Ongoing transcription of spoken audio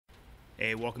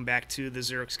Hey, welcome back to the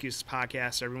Zero Excuses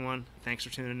podcast, everyone. Thanks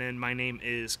for tuning in. My name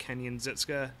is Kenyon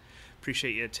Zitska.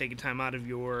 Appreciate you taking time out of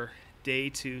your day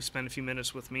to spend a few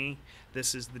minutes with me.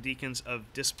 This is the Deacons of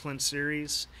Discipline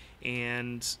series,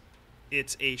 and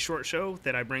it's a short show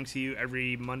that I bring to you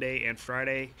every Monday and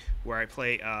Friday where I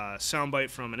play a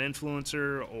soundbite from an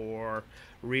influencer or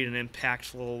read an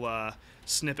impactful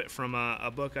snippet from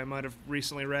a book I might have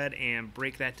recently read and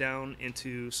break that down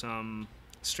into some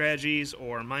strategies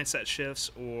or mindset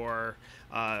shifts or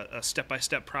a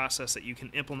step-by-step process that you can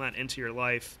implement into your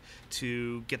life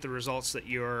to get the results that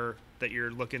you're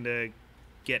looking to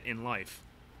get in life.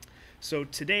 So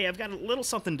today I've got a little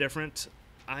something different.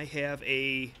 I have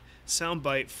a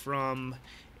soundbite from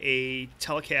a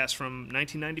telecast from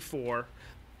 1994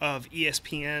 of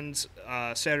ESPN's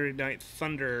Saturday Night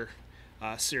Thunder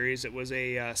series. It was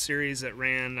a series that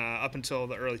ran up until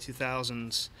the early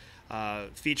 2000s.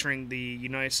 Featuring the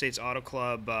United States Auto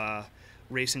Club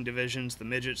racing divisions, the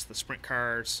midgets, the sprint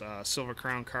cars, Silver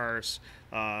Crown cars,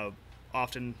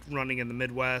 often running in the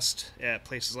Midwest at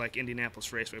places like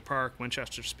Indianapolis Raceway Park,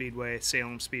 Winchester Speedway,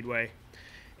 Salem Speedway.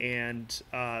 And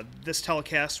this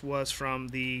telecast was from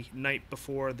the night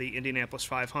before the Indianapolis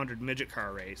 500 midget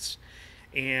car race.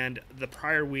 And the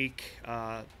prior week,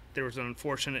 there was an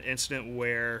unfortunate incident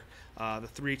where the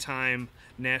three-time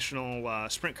national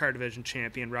sprint car division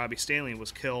champion Robbie Stanley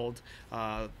was killed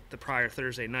the prior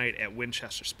Thursday night at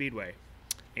Winchester Speedway.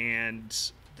 And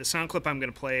the sound clip I'm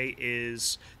going to play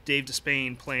is Dave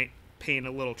Despain paying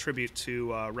a little tribute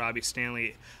to Robbie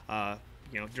Stanley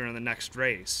during the next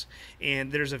race.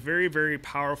 And there's a very, very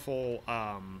powerful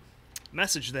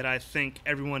message that I think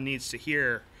everyone needs to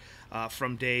hear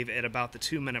from Dave at about the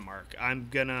 2-minute mark.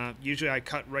 Usually I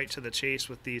cut right to the chase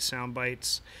with these sound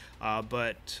bites,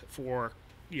 but for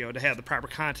to have the proper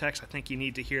context, I think you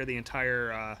need to hear the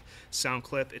entire sound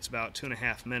clip. It's about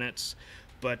 2.5 minutes,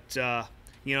 but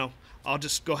I'll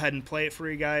just go ahead and play it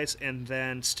for you guys, and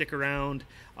then stick around.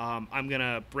 I'm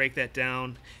gonna break that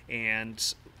down, and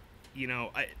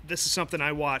this is something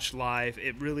I watched live.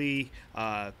 It really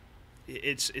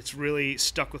it's really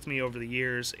stuck with me over the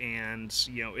years, and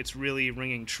it's really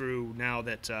ringing true now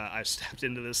that I've stepped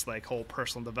into this whole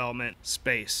personal development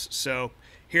space. So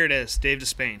here it is, Dave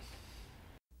Despain.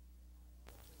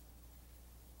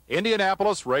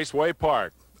 Indianapolis Raceway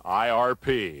Park,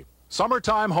 IRP.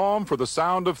 Summertime home for the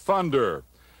sound of thunder.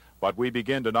 But we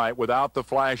begin tonight without the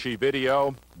flashy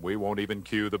video. We won't even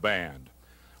cue the band.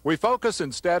 We focus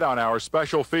instead on our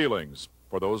special feelings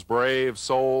for those brave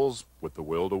souls with the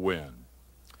will to win.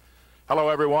 Hello,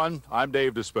 everyone. I'm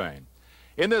Dave Despain.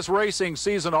 In this racing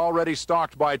season already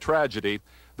stalked by tragedy,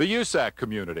 the USAC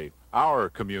community, our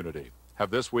community,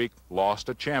 have this week lost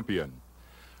a champion.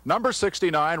 Number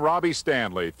 69, Robbie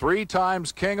Stanley, 3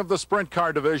 times king of the sprint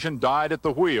car division, died at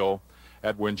the wheel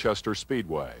at Winchester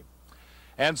Speedway.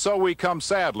 And so we come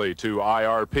sadly to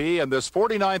IRP and this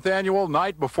 49th annual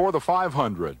night before the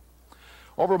 500.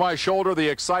 Over my shoulder, the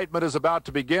excitement is about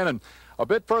to begin, and a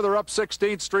bit further up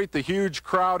 16th Street, the huge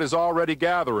crowd is already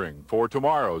gathering for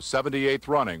tomorrow's 78th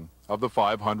running of the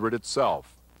 500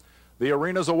 itself. The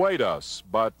arenas await us,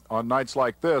 but on nights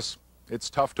like this, it's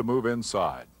tough to move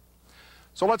inside.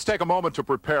 So let's take a moment to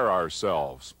prepare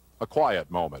ourselves. A quiet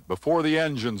moment before the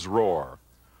engines roar.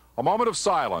 A moment of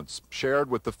silence shared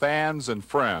with the fans and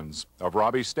friends of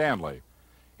Robbie Stanley,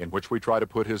 in which we try to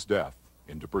put his death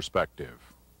into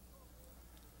perspective.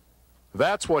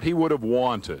 That's what he would have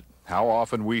wanted. How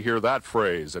often we hear that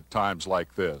phrase at times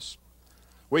like this.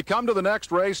 We come to the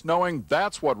next race knowing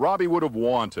that's what Robbie would have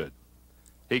wanted.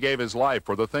 He gave his life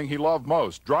for the thing he loved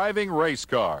most, driving race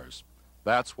cars.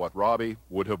 That's what Robbie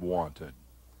would have wanted.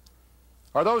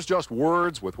 Are those just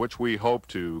words with which we hope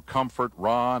to comfort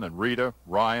Ron and Rita,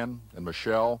 Ryan and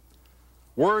Michelle?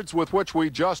 Words with which we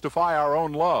justify our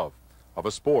own love of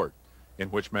a sport in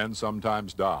which men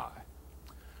sometimes die?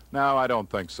 No, I don't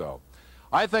think so.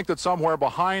 I think that somewhere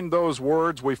behind those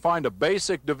words we find a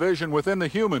basic division within the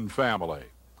human family.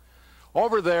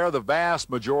 Over there, the vast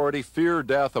majority fear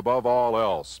death above all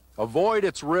else, avoid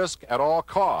its risk at all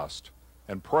cost,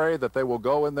 and pray that they will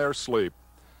go in their sleep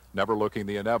never looking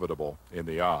the inevitable in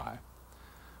the eye.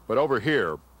 But over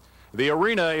here, the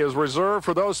arena is reserved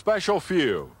for those special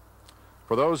few,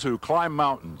 for those who climb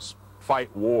mountains,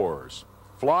 fight wars,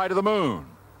 fly to the moon,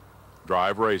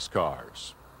 drive race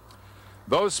cars.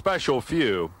 Those special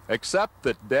few accept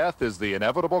that death is the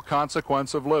inevitable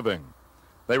consequence of living.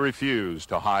 They refuse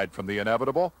to hide from the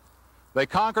inevitable. They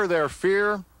conquer their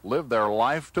fear, live their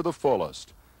life to the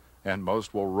fullest, and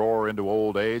most will roar into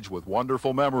old age with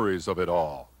wonderful memories of it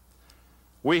all.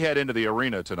 We head into the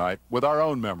arena tonight with our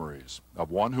own memories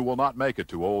of one who will not make it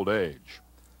to old age.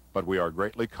 but we are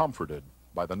greatly comforted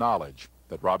by the knowledge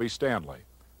that Robbie Stanley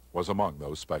was among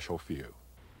those special few.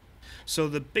 So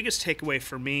the biggest takeaway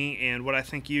for me, and what I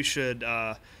think you should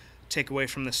take away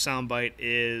from this soundbite,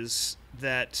 is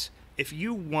that if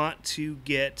you want to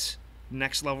get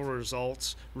next level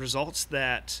results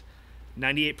that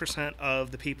 98%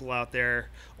 of the people out there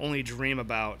only dream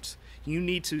about, you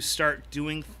need to start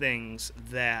doing things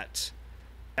that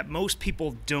most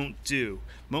people don't do.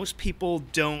 Most people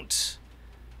don't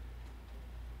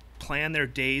plan their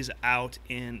days out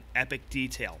in epic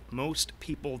detail. Most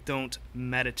people don't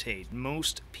meditate.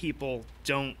 Most people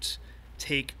don't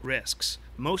take risks.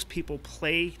 Most people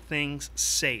play things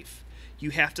safe.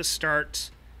 You have to start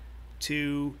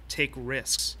to take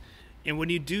risks. And when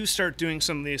you do start doing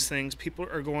some of these things, people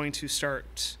are going to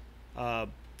start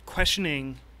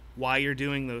questioning why you're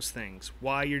doing those things,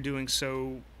 why you're doing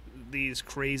these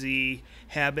crazy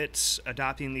habits,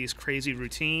 adopting these crazy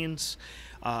routines,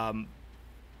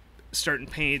 starting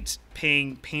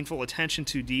paying painful attention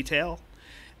to detail,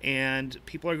 and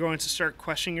people are going to start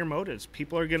questioning your motives.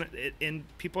 People are going to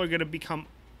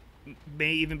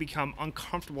may even become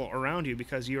uncomfortable around you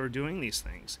because you are doing these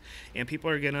things, and people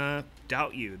are going to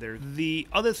doubt you. The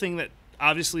other thing that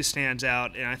obviously stands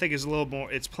out, and I think is a little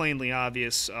more, it's plainly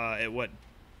obvious at what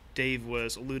Dave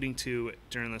was alluding to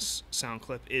during this sound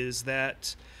clip, is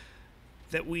that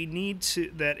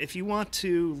if you want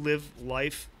to live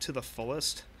life to the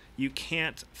fullest, you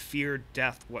can't fear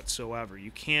death whatsoever.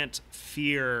 You can't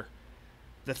fear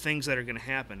the things that are going to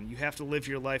happen. You have to live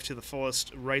your life to the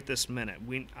fullest right this minute.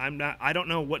 I don't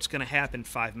know what's going to happen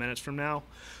 5 minutes from now,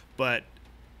 but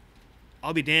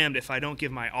I'll be damned if I don't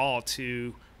give my all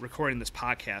to recording this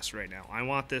podcast right now. I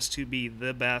want this to be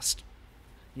the best,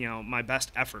 my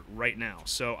best effort right now.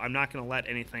 So I'm not going to let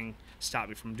anything stop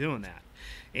me from doing that.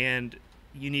 And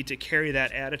you need to carry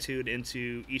that attitude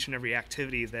into each and every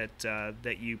activity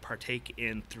that you partake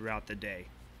in throughout the day.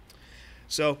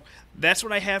 So that's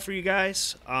what I have for you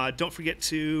guys. Don't forget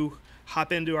to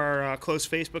hop into our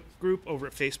closed Facebook group over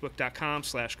at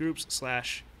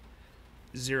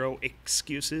facebook.com/groups/Zero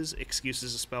Excuses.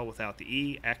 Excuses is spelled without the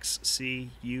E,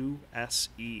 XCUSES.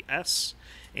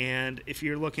 And if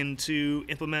you're looking to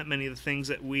implement many of the things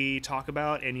that we talk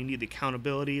about, and you need the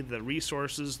accountability, the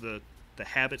resources, the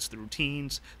habits, the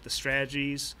routines, the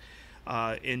strategies,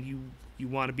 and you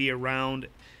want to be around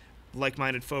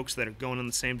like-minded folks that are going in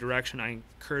the same direction, I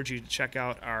encourage you to check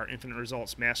out our Infinite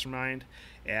Results Mastermind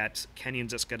at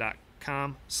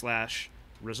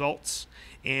kenyanzitska.com/results.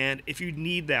 And if you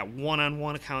need that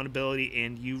one-on-one accountability,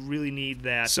 and you really need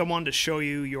that someone to show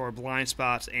you your blind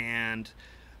spots and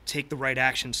take the right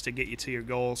actions to get you to your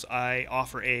goals, I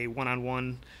offer a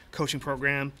one-on-one coaching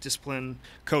program, discipline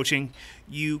coaching.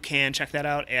 You can check that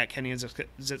out at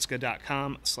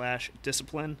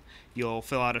kenyanzitska.com/discipline. You'll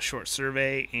fill out a short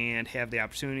survey and have the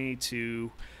opportunity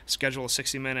to schedule a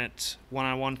 60-minute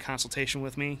one-on-one consultation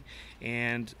with me,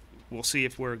 and we'll see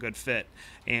if we're a good fit.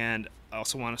 And I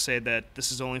also want to say that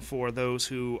this is only for those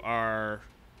who are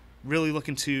really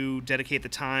looking to dedicate the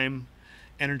time,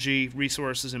 energy,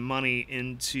 resources, and money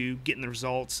into getting the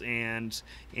results and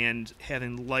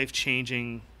having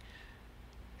life-changing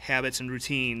habits and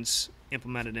routines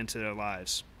implemented into their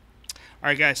lives. All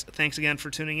right, guys, thanks again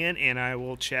for tuning in, and I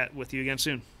will chat with you again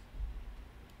soon.